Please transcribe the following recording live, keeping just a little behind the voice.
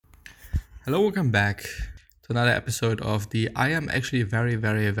Hello, welcome back to another episode of the I Am Actually Very,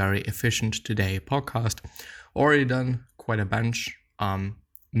 Very, Very Efficient Today podcast. Already done quite a bunch,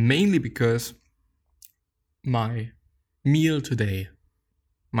 mainly because my meal today,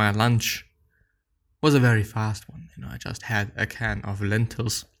 my lunch, was a very fast one. I just had a can of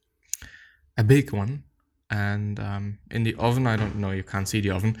lentils, a big one, and in the oven, I don't know, you can't see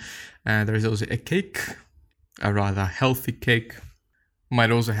the oven, there is also a cake, a rather healthy cake. Might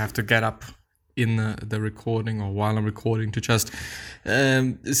also have to get up in the recording or while I'm recording to just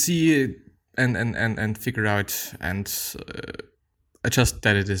see it and figure out and adjust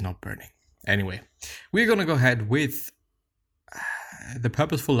that it is not burning. Anyway, we're gonna go ahead with The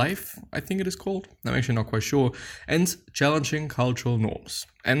Purposeful Life, I think it is called. I'm actually not quite sure. And Challenging Cultural Norms.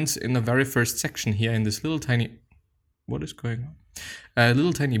 And in the very first section here in this little tiny... What is going on? A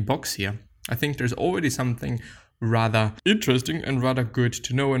little tiny box here. I think there's already something rather interesting and rather good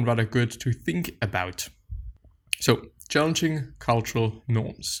to know and rather good to think about. So, challenging cultural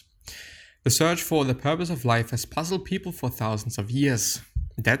norms. The search for the purpose of life has puzzled people for thousands of years.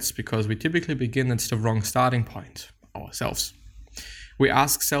 That's because we typically begin at the wrong starting point, ourselves. We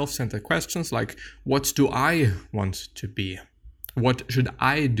ask self-centered questions like, what do I want to be? What should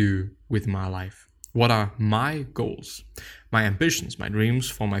I do with my life? What are my goals, my ambitions, my dreams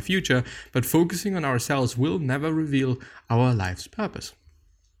for my future? But focusing on ourselves will never reveal our life's purpose.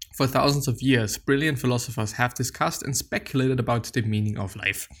 For thousands of years, brilliant philosophers have discussed and speculated about the meaning of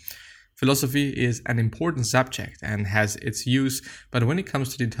life. Philosophy is an important subject and has its use, but when it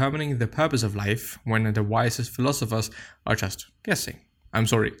comes to determining the purpose of life, when the wisest philosophers are just guessing.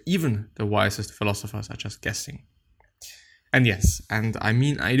 Even the wisest philosophers are just guessing. And yes, I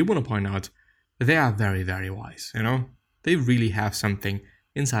do want to point out, they are very, very wise, They really have something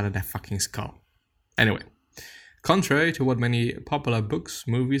inside of their fucking skull. Anyway, contrary to what many popular books,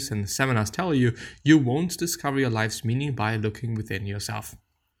 movies, and seminars tell you, you won't discover your life's meaning by looking within yourself.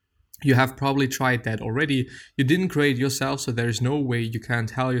 You have probably tried that already. You didn't create yourself, so there is no way you can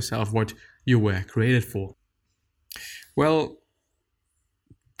tell yourself what you were created for. Well,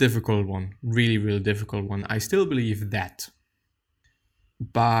 difficult one. Really, really difficult one. I still believe that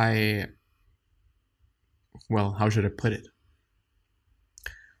how should I put it?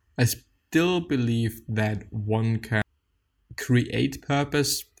 I still believe that one can create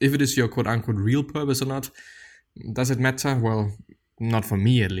purpose, if it is your quote-unquote real purpose or not. Does it matter? Well, not for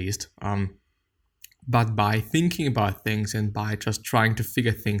me at least. But by thinking about things and by just trying to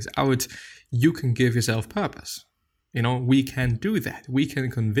figure things out, you can give yourself purpose. We can do that. We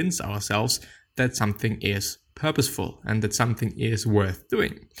can convince ourselves that something is purposeful and that something is worth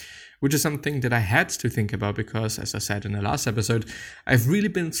doing. Which is something that I had to think about because, as I said in the last episode, I've really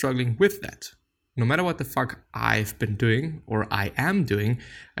been struggling with that. No matter what the fuck I've been doing or I am doing,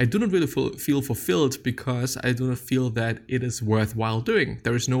 I do not really feel fulfilled because I do not feel that it is worthwhile doing.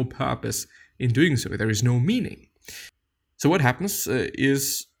 There is no purpose in doing so. There is no meaning. So what happens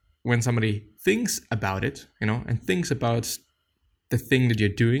is when somebody thinks about it, and thinks about the thing that you're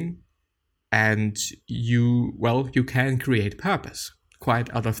doing, and you can create purpose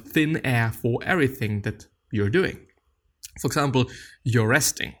quite out of thin air for everything that you're doing. For example, you're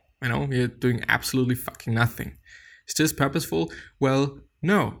resting, you're doing absolutely fucking nothing. Is this purposeful? Well,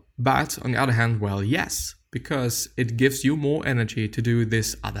 no. But on the other hand, well, yes, because it gives you more energy to do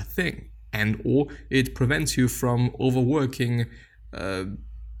this other thing, or it prevents you from overworking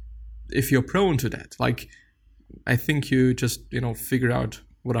if you're prone to that. Like, I think you just, figure out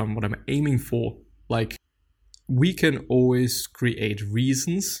what I'm aiming for. Like, we can always create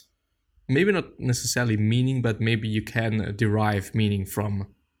reasons, maybe not necessarily meaning, but maybe you can derive meaning from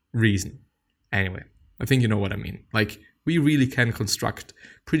reason. Anyway, I think you know what I mean. Like, we really can construct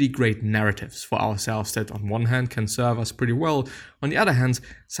pretty great narratives for ourselves that on one hand can serve us pretty well. On the other hand,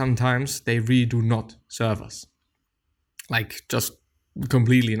 sometimes they really do not serve us. Like, just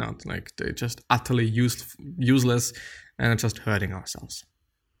completely not. Like, they're just utterly useless and just hurting ourselves.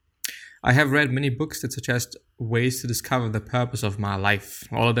 I have read many books that suggest ways to discover the purpose of my life.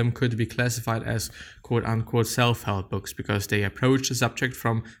 All of them could be classified as quote-unquote self-help books because they approach the subject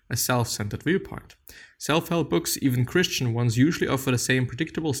from a self-centered viewpoint. Self-help books, even Christian ones, usually offer the same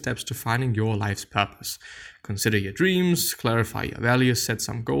predictable steps to finding your life's purpose. Consider your dreams, clarify your values, set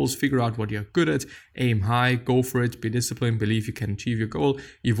some goals, figure out what you're good at, aim high, go for it, be disciplined, believe you can achieve your goal,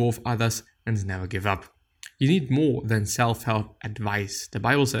 evolve others, and never give up. You need more than self-help advice. The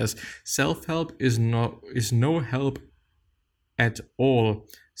Bible says self-help is no help at all.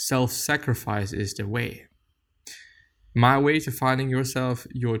 Self-sacrifice is the way. My way to finding yourself,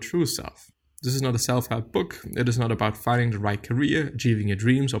 your true self. This is not a self-help book. It is not about finding the right career, achieving your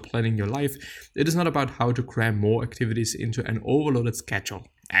dreams, or planning your life. It is not about how to cram more activities into an overloaded schedule.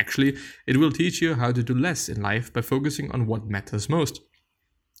 Actually, it will teach you how to do less in life by focusing on what matters most.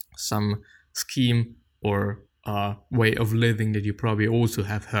 Some scheme or way of living that you probably also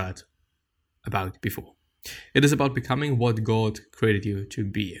have heard about before. It is about becoming what God created you to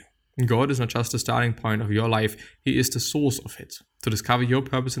be. God is not just the starting point of your life, He is the source of it. To discover your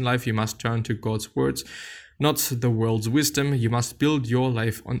purpose in life, you must turn to God's words, not the world's wisdom. You must build your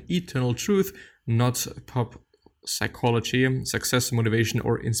life on eternal truth, not pop psychology, success, motivation,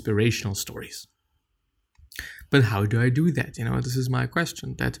 or inspirational stories. But how do I do that? This is my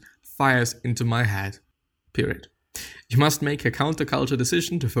question that fires into my head, period. You must make a counterculture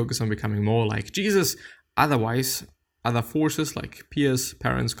decision to focus on becoming more like Jesus. Otherwise, other forces like peers,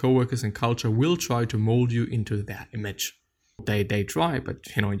 parents, co-workers, and culture will try to mold you into their image. They try, but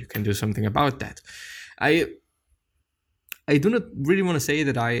you can do something about that. I do not really want to say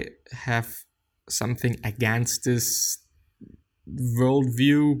that I have something against this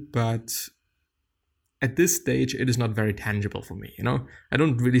worldview, but at this stage it is not very tangible for me. I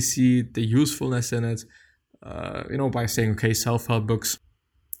don't really see the usefulness in it. By saying, okay, self-help books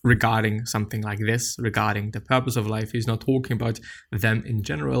regarding something like this, regarding the purpose of life, he's not talking about them in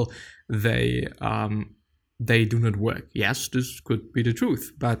general. They do not work. Yes, this could be the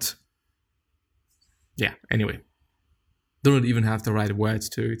truth, but yeah, anyway. Do not even have the right words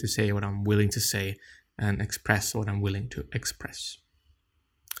to say what I'm willing to say and express what I'm willing to express.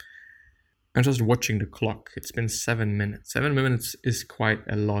 I'm just watching the clock. It's been 7 minutes. 7 minutes is quite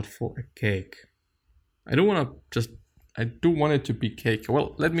a lot for a cake. I do want it to be cake.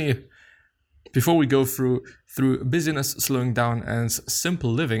 Well, before we go through busyness, slowing down, and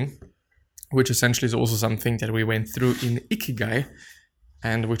simple living, which essentially is also something that we went through in Ikigai,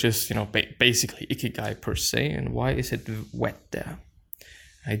 and which is, basically Ikigai per se. And why is it wet there?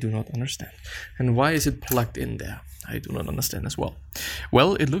 I do not understand. And why is it plugged in there? I do not understand as well.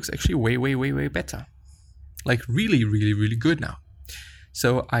 Well, it looks actually way, way, way, way better. Like really, really, really good now.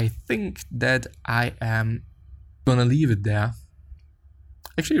 So I think that I am gonna leave it there.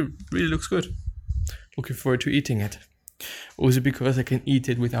 Actually, it really looks good. Looking forward to eating it. Also because I can eat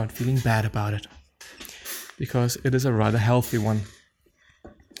it without feeling bad about it. Because it is a rather healthy one.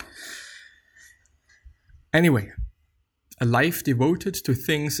 Anyway, a life devoted to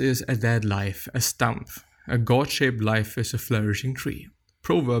things is a dead life, a stump. A God-shaped life is a flourishing tree.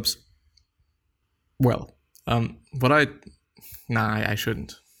 Proverbs. Well, I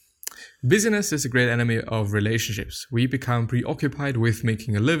shouldn't. Busyness is a great enemy of relationships. We become preoccupied with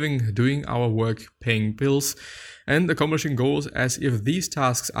making a living, doing our work, paying bills, and accomplishing goals as if these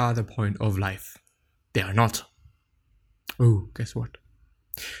tasks are the point of life. They are not. Oh, guess what?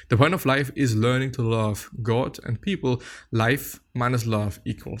 The point of life is learning to love God and people. Life minus love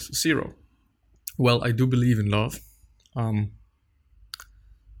equals 0. Well, I do believe in love.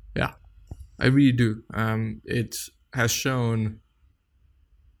 Yeah, I really do. It has shown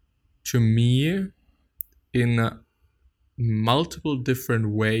to me in multiple different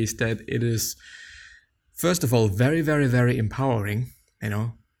ways that it is, first of all, very, very, very empowering,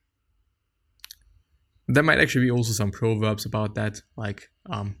 There might actually be also some proverbs about that, like,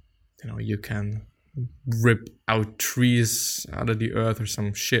 you can rip out trees out of the earth or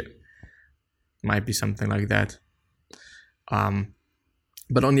some shit. Might be something like that.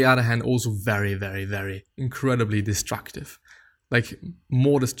 But on the other hand, also very, very, very incredibly destructive. Like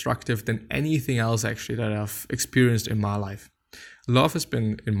more destructive than anything else actually that I've experienced in my life. Love has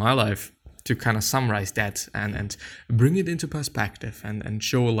been in my life, to kind of summarize that and bring it into perspective and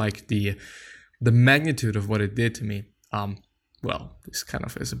show like the magnitude of what it did to me. Well, this kind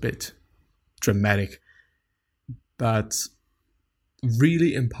of is a bit dramatic, but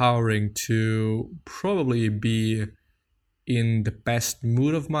really empowering to probably be in the best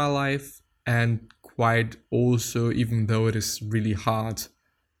mood of my life, and quite also, even though it is really hard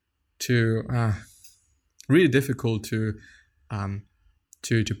to, really difficult to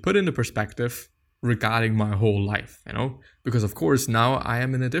put into perspective regarding my whole life, because of course now I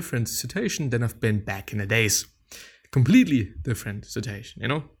am in a different situation than I've been back in the days. Completely different situation,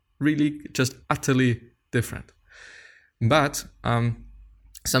 really just utterly different. But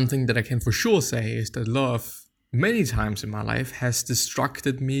something that I can for sure say is that love many times in my life has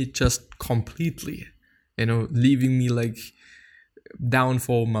destructed me just completely, leaving me like down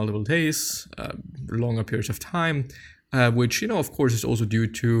for multiple days, longer periods of time, which, of course is also due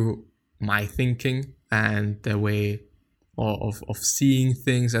to my thinking and the way of seeing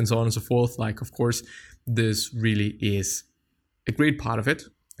things and so on and so forth. Like, of course, this really is a great part of it.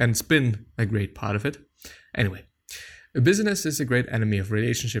 And it's been a great part of it. Anyway, business is a great enemy of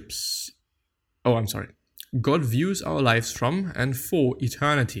relationships. Oh, I'm sorry. God views our lives from and for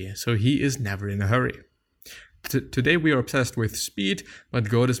eternity, so he is never in a hurry. Today we are obsessed with speed, but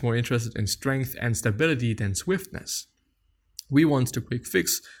God is more interested in strength and stability than swiftness. We want the quick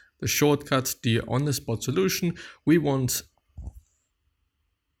fix, the shortcut, the on-the-spot solution. We want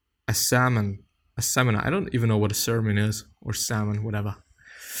a sermon. I don't even know what a sermon is, or salmon, whatever.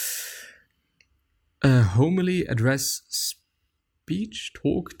 A homily, address, speech,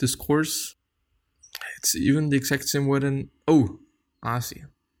 talk, discourse. It's even the exact same word in... Oh, I see.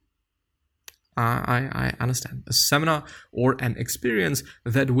 I understand. A seminar or an experience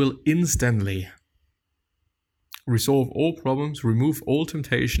that will instantly resolve all problems, remove all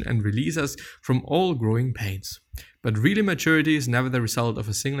temptation, and release us from all growing pains. But really, maturity is never the result of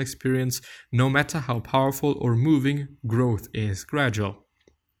a single experience. No matter how powerful or moving, growth is gradual.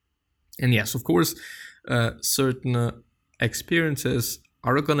 And yes, of course, certain experiences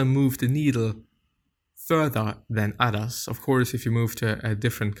are going to move the needle further than others. Of course, if you move to a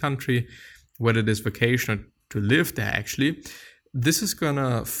different country, whether it is vacation or to live there actually, this is going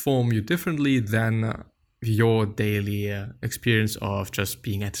to form you differently than your daily experience of just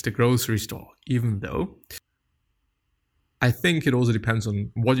being at the grocery store, even though I think it also depends on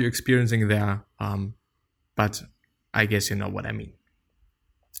what you're experiencing there, but I guess you know what I mean.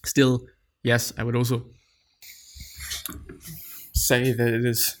 Still, yes, I would also say that it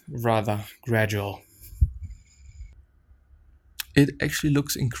is rather gradual. It actually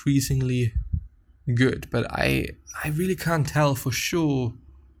looks increasingly good, but I really can't tell for sure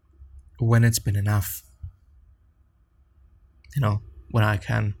when it's been enough. You know, when I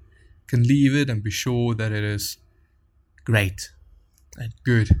can leave it and be sure that it is great and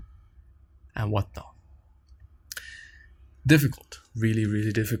good and whatnot. Difficult, really,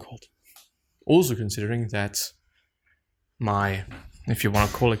 really difficult. Also considering that my, if you want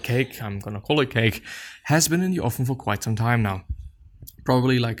to call it cake, I'm going to call it cake, has been in the oven for quite some time now.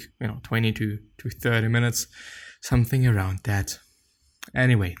 Probably 20 to 30 minutes, something around that.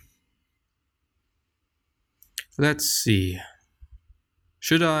 Anyway, let's see.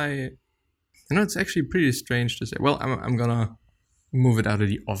 Should I... it's actually pretty strange to say. Well, I'm gonna move it out of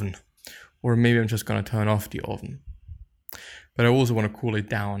the oven. Or maybe I'm just gonna turn off the oven. But I also want to cool it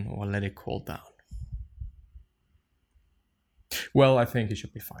down or let it cool down. Well, I think it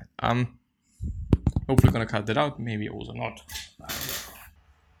should be fine. Hopefully gonna cut that out, maybe also not.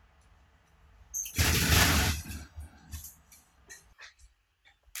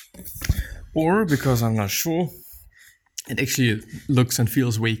 Or, because I'm not sure, it actually looks and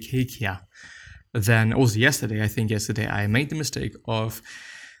feels way cakier than also yesterday. I think yesterday I made the mistake of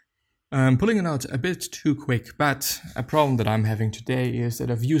pulling it out a bit too quick, but a problem that I'm having today is that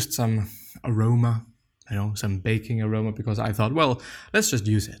I've used some aroma, some baking aroma, because I thought, well, let's just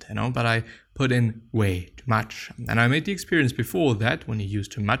use it, but I put in way too much. And I made the experience before that when you use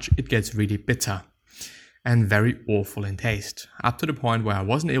too much, it gets really bitter and very awful in taste, up to the point where I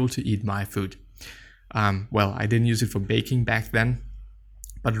wasn't able to eat my food. Well, I didn't use it for baking back then,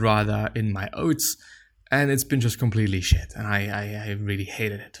 but rather in my oats, and it's been just completely shit, and I really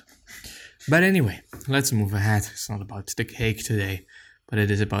hated it. But anyway, let's move ahead. It's not about the cake today, but it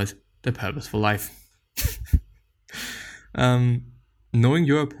is about the purposeful life. Knowing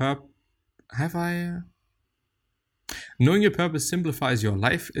your purpose simplifies your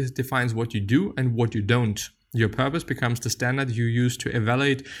life. It defines what you do and what you don't. Your purpose becomes the standard you use to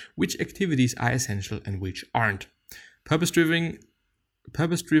evaluate which activities are essential and which aren't. Purpose-driven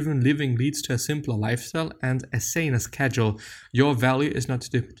living leads to a simpler lifestyle and a saner schedule. Your value is not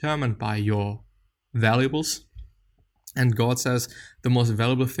determined by your valuables. And God says the most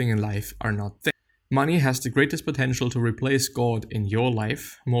valuable thing in life are not things. Money has the greatest potential to replace God in your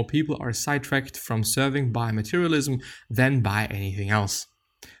life. More people are sidetracked from serving by materialism than by anything else.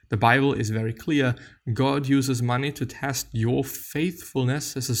 The Bible is very clear. God uses money to test your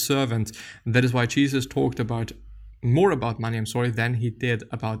faithfulness as a servant. That is why Jesus talked more about money, than he did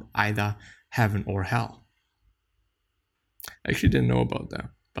about either heaven or hell. I actually didn't know about that,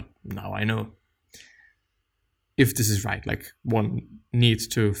 but now I know. If this is right, one needs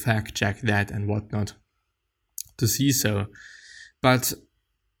to fact check that and whatnot to see so. But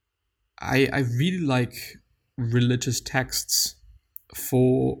I really like religious texts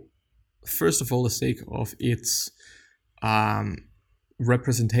for, first of all, the sake of its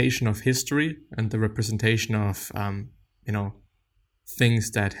representation of history and the representation of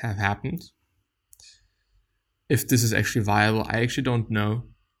things that have happened. If this is actually viable, I actually don't know.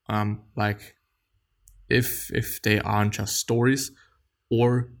 If they aren't just stories,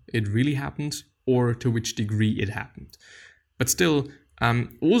 or it really happened, or to which degree it happened. But still,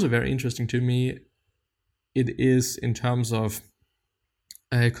 also very interesting to me, it is in terms of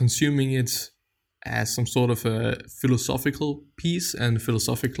consuming it as some sort of a philosophical piece and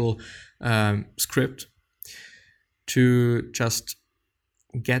philosophical script to just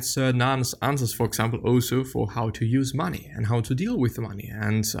get certain answers, for example, also for how to use money and how to deal with the money,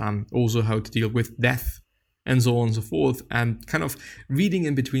 and also how to deal with death and so on and so forth, and kind of reading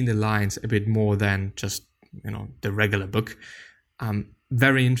in between the lines a bit more than just, the regular book.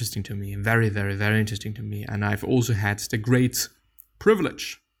 Very interesting to me, very, very, very interesting to me. And I've also had the great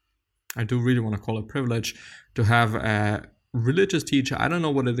privilege, I do really want to call it privilege, to have a religious teacher. I don't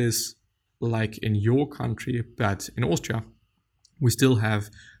know what it is like in your country, but in Austria, we still have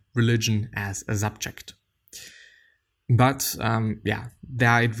religion as a subject. But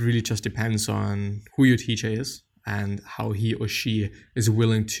there it really just depends on who your teacher is and how he or she is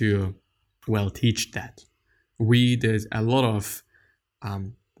willing to, teach that. We did a lot of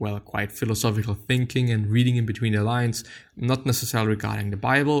quite philosophical thinking and reading in between the lines, not necessarily regarding the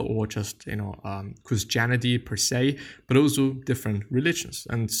Bible or just, Christianity per se, but also different religions.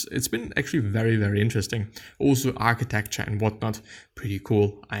 And it's been actually very, very interesting. Also architecture and whatnot, pretty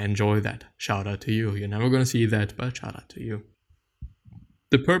cool. I enjoy that. Shout out to you. You're never going to see that, but shout out to you.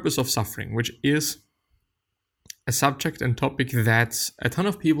 The purpose of suffering, which is a subject and topic that a ton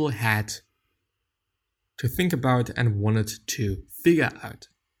of people had to think about and wanted to figure out.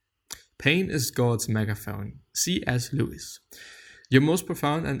 Pain is God's megaphone. C.S. Lewis. Your most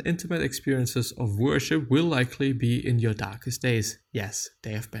profound and intimate experiences of worship will likely be in your darkest days. Yes,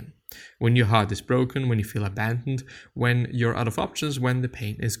 they have been. When your heart is broken, when you feel abandoned, when you're out of options, when the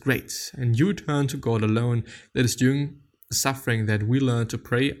pain is great, and you turn to God alone. That is during suffering that we learn to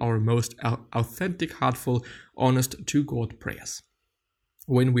pray our most authentic, heartful, honest to God prayers.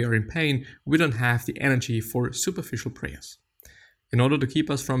 When we are in pain, we don't have the energy for superficial prayers. In order to keep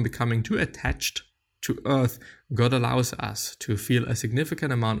us from becoming too attached to earth, God allows us to feel a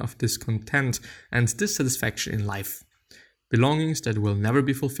significant amount of discontent and dissatisfaction in life. Belongings that will never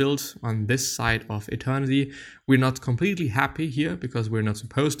be fulfilled on this side of eternity. We're not completely happy here because we're not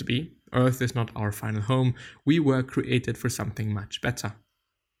supposed to be. Earth is not our final home. We were created for something much better.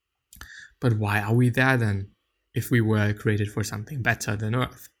 But why are we there then, if we were created for something better than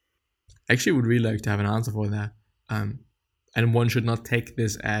Earth? I actually would really like to have an answer for that. And one should not take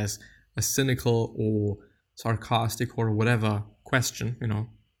this as a cynical or sarcastic or whatever question,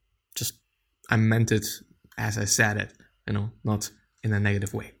 Just, I meant it as I said it, not in a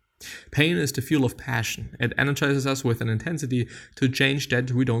negative way. Pain is the fuel of passion. It energizes us with an intensity to change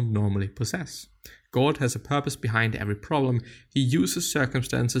that we don't normally possess. God has a purpose behind every problem. He uses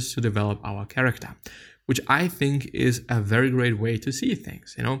circumstances to develop our character, which I think is a very great way to see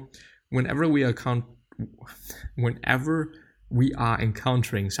things, Whenever we are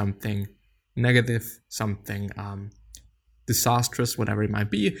encountering something negative, something disastrous, whatever it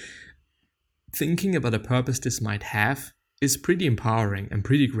might be, thinking about a purpose this might have is pretty empowering and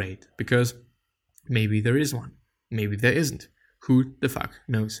pretty great, because maybe there is one, maybe there isn't. Who the fuck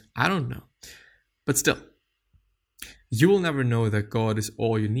knows? I don't know. But still, you will never know that God is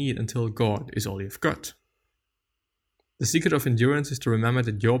all you need until God is all you've got. The secret of endurance is to remember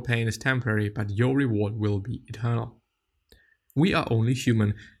that your pain is temporary, but your reward will be eternal. We are only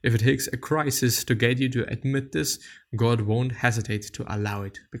human. If it takes a crisis to get you to admit this, God won't hesitate to allow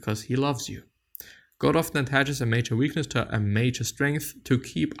it, because He loves you. God often attaches a major weakness to a major strength to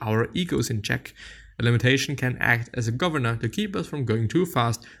keep our egos in check. A limitation can act as a governor to keep us from going too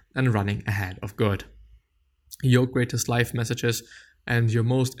fast and running ahead of God. Your greatest life messages and your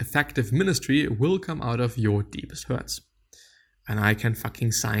most effective ministry will come out of your deepest hurts. And I can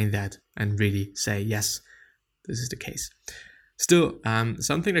fucking sign that and really say, yes, this is the case. Still,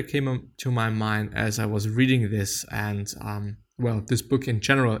 something that came to my mind as I was reading this, and this book in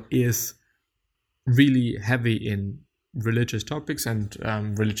general is really heavy in religious topics and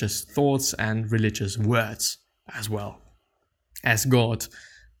religious thoughts and religious words as well, as God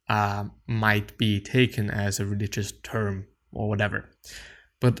might be taken as a religious term or whatever.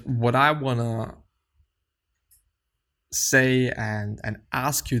 But what I want to say and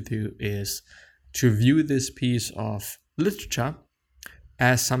ask you to is to view this piece of literature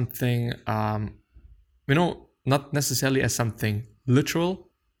as something, not necessarily as something literal,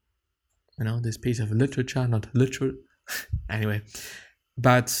 this piece of literature, not literal, anyway,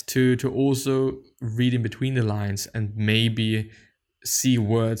 but to also read in between the lines and maybe see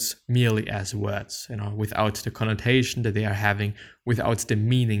words merely as words, without the connotation that they are having, without the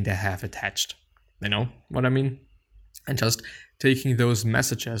meaning they have attached. You know what I mean? and just taking those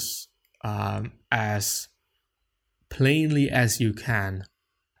messages as plainly as you can.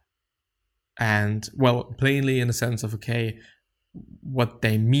 And, well, plainly in the sense of, okay, what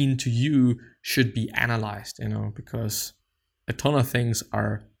they mean to you should be analyzed, because a ton of things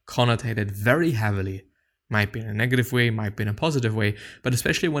are connotated very heavily. Might be in a negative way, might be in a positive way, but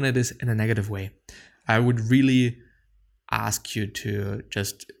especially when it is in a negative way, I would really ask you to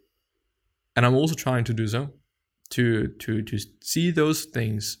just, and I'm also trying to do so, to see those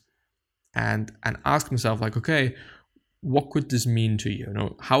things and ask myself, like, okay, what could this mean to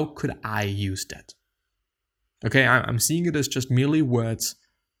you? How could I use that? Okay, I'm seeing it as just merely words.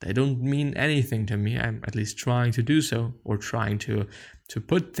 They don't mean anything to me. I'm at least trying to do so, or trying to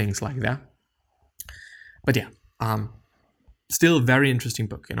put things like that. But yeah, still a very interesting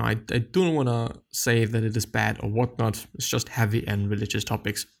book. I don't want to say that it is bad or whatnot. It's just heavy in religious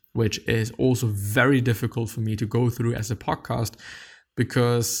topics, which is also very difficult for me to go through as a podcast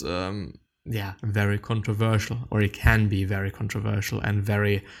because, very controversial, or it can be very controversial and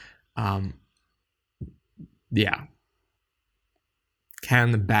very,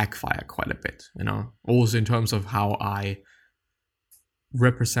 can backfire quite a bit, also in terms of how I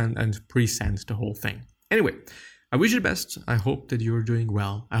represent and present the whole thing. Anyway, I wish you the best. I hope that you're doing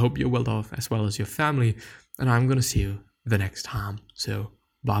well. I hope you're well off, as well as your family. And I'm going to see you the next time. So,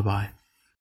 bye-bye.